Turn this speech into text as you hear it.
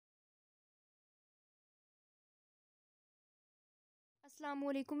Assalamu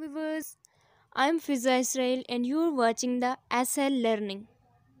alaikum viewers. I am Fiza Israel and you are watching the SL Learning.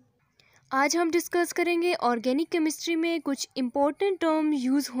 आज हम discuss करेंगे organic chemistry में कुछ important term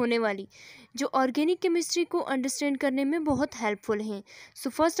use होने वाली जो ऑर्गेनिक केमिस्ट्री को अंडरस्टैंड करने में बहुत हेल्पफुल हैं. So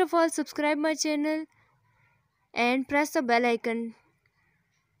first of all subscribe my channel and press the bell icon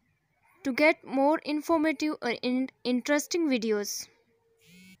to get more informative और इंटरेस्टिंग वीडियोस.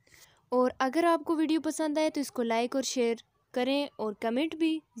 और अगर आपको वीडियो पसंद आए तो इसको लाइक और शेयर करें और कमेंट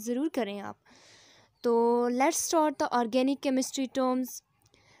भी ज़रूर करें आप. तो let's start the organic chemistry terms.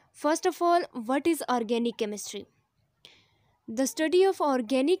 First of all, what is organic chemistry? The study of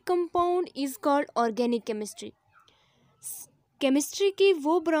organic compound is called organic chemistry. Chemistry की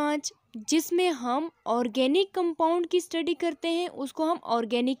वो ब्रांच जिसमें हम ऑर्गेनिक कंपाउंड की स्टडी करते हैं उसको हम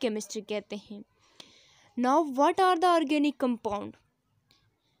ऑर्गेनिक केमिस्ट्री कहते हैं. Now what are the organic compound?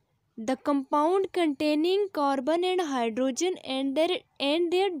 The compound containing carbon and hydrogen and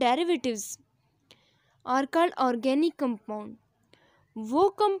their derivatives are called organic compound. वो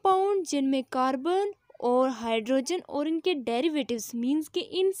कंपाउंड जिनमें कार्बन और हाइड्रोजन और इनके डेरिवेटिव्स मीन्स के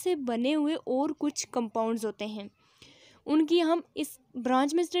इनसे बने हुए और कुछ कंपाउंड्स होते हैं उनकी हम इस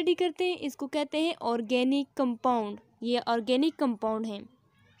ब्रांच में स्टडी करते हैं. इसको कहते हैं ऑर्गेनिक कंपाउंड. ये ऑर्गेनिक कंपाउंड हैं.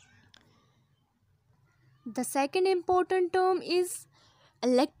 The second important term is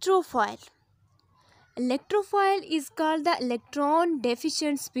electrophile. Electrophile is called the electron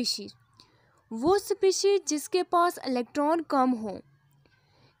deficient species. वो स्पीशीज जिसके पास इलेक्ट्रॉन कम हो,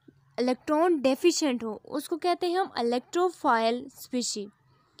 इलेक्ट्रॉन डेफिशिएंट हो, उसको कहते हैं हम इलेक्ट्रोफाइल स्पीशीज.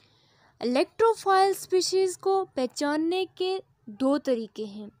 इलेक्ट्रोफाइल स्पीशीज को पहचानने के दो तरीके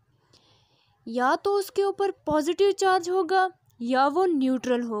हैं. या तो उसके ऊपर पॉजिटिव चार्ज होगा या वो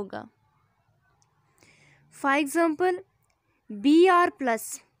न्यूट्रल होगा. For example Br+,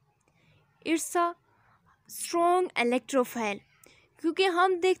 it's a strong electrophile. क्योंकि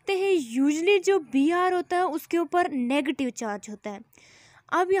हम देखते हैं यूजली जो Br होता है उसके ऊपर नेगेटिव चार्ज होता है.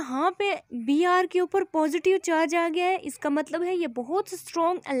 अब यहाँ पे Br के ऊपर पॉजिटिव चार्ज आ गया है, इसका मतलब है ये बहुत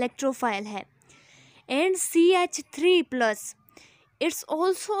स्ट्रॉन्ग इलेक्ट्रोफाइल है. And CH3+, it's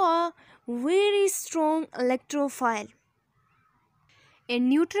also a very strong electrophile. And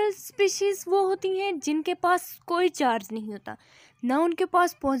neutral species वो होती हैं जिनके पास कोई चार्ज नहीं होता, ना उनके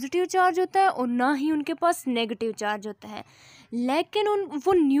पास पॉजिटिव चार्ज होता है और ना ही उनके पास नेगेटिव चार्ज होता है, लेकिन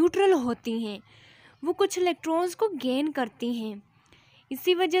वो न्यूट्रल होती हैं, वो कुछ इलेक्ट्रॉन्स को गेन करती हैं.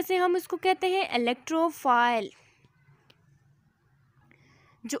 इसी वजह से हम इसको कहते हैं इलेक्ट्रोफाइल.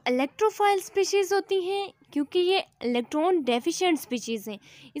 जो इलेक्ट्रोफाइल स्पीशीज़ होती हैं क्योंकि ये इलेक्ट्रॉन डेफिशिएंट स्पीशीज़ हैं,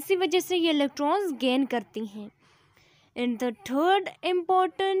 इसी वजह से ये इलेक्ट्रॉन्स गेन करती हैं. And the third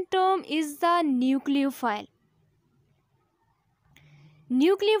important term is the nucleophile.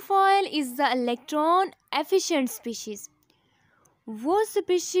 Nucleophile is the electron efficient species. वो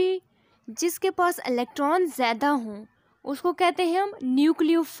स्पीशी जिसके पास इलेक्ट्रॉन ज़्यादा हों उसको कहते हैं हम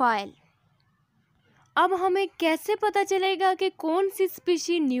न्यूक्लियोफाइल. अब हमें कैसे पता चलेगा कि कौन सी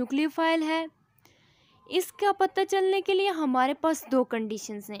स्पीशी न्यूक्लियोफाइल है? इसका पता चलने के लिए हमारे पास दो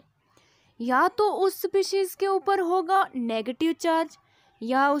कंडीशंस हैं. या तो उस स्पीशीज़ के ऊपर होगा नेगेटिव चार्ज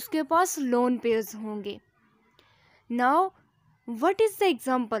या उसके पास लोन पेयर्स होंगे. Now what is the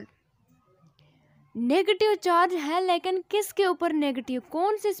example? Negative charge है लेकिन किसके ऊपर नेगेटिव?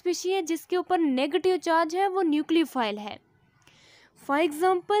 कौन सी स्पीशी है जिसके ऊपर नेगेटिव चार्ज है? वो न्यूक्लियोफाइल है. फॉर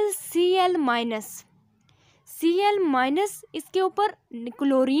एग्जांपल Cl-, इसके ऊपर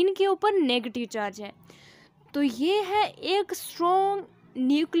क्लोरीन के ऊपर नेगेटिव चार्ज है, तो ये है एक स्ट्रॉन्ग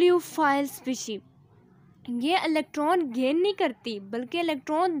न्यूक्लियोफाइल स्पीशी. ये इलेक्ट्रॉन गेन नहीं करती बल्कि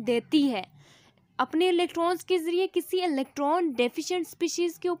इलेक्ट्रॉन देती है. अपने इलेक्ट्रॉन्स के ज़रिए किसी इलेक्ट्रॉन डेफिशिएंट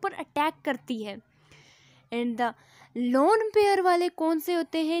स्पीशीज़ के ऊपर अटैक करती है. एंड द लोन पेयर वाले कौन से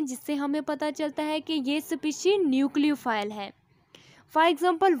होते हैं जिससे हमें पता चलता है कि ये स्पीशी न्यूक्लियोफाइल है? फॉर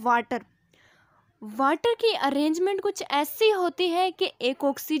एग्जांपल वाटर की अरेंजमेंट कुछ ऐसी होती है कि एक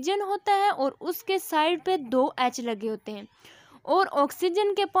ऑक्सीजन होता है और उसके साइड पे 2 H लगे होते हैं और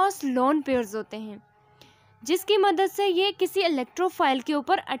ऑक्सीजन के पास लोन पेयर्स होते हैं जिसकी मदद से ये किसी इलेक्ट्रोफाइल के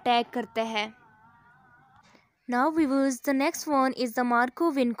ऊपर अटैक करता है. Now viewers, the next one is the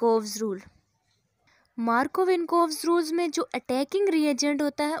मार्कोविनकोव्स rule. मार्कोविनकोव्स rules में जो अटैकिंग रिएजेंट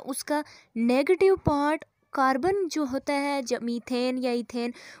होता है उसका नेगेटिव पार्ट कार्बन जो होता है, जब मीथेन या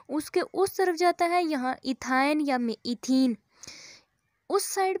इथेन, उसके उस तरफ जाता है. यहाँ इथाइन या इथीन उस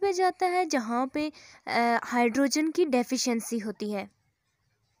साइड पे जाता है जहाँ पे हाइड्रोजन की डेफिशिएंसी होती है,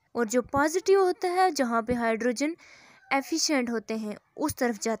 और जो पॉजिटिव होता है जहाँ पे हाइड्रोजन एफिशिएंट होते हैं उस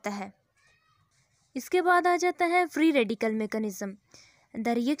तरफ जाता है. इसके बाद आ जाता है free radical mechanism. The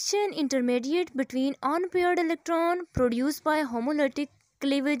reaction intermediate between unpaired electron produce by homolytic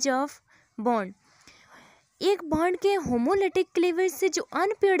cleavage of bond. एक बॉन्ड के होमोलिटिक क्लीवेज से जो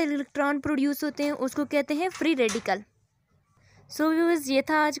अनपेयर्ड इलेक्ट्रॉन प्रोड्यूस होते हैं उसको कहते हैं फ्री रेडिकल। सो व्यूअर्स, ये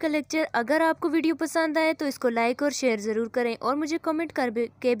था आज का लेक्चर। अगर आपको वीडियो पसंद आए तो इसको लाइक और शेयर ज़रूर करें और मुझे कमेंट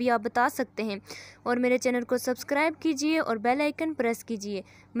करके भी आप बता सकते हैं। और मेरे चैनल को सब्सक्राइब कीजिए और बेल आइकन प्रेस कीजिए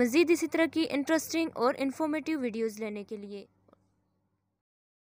मज़ीद इसी तरह की इंटरेस्टिंग और इन्फॉर्मेटिव वीडियोज़ लेने के लिए।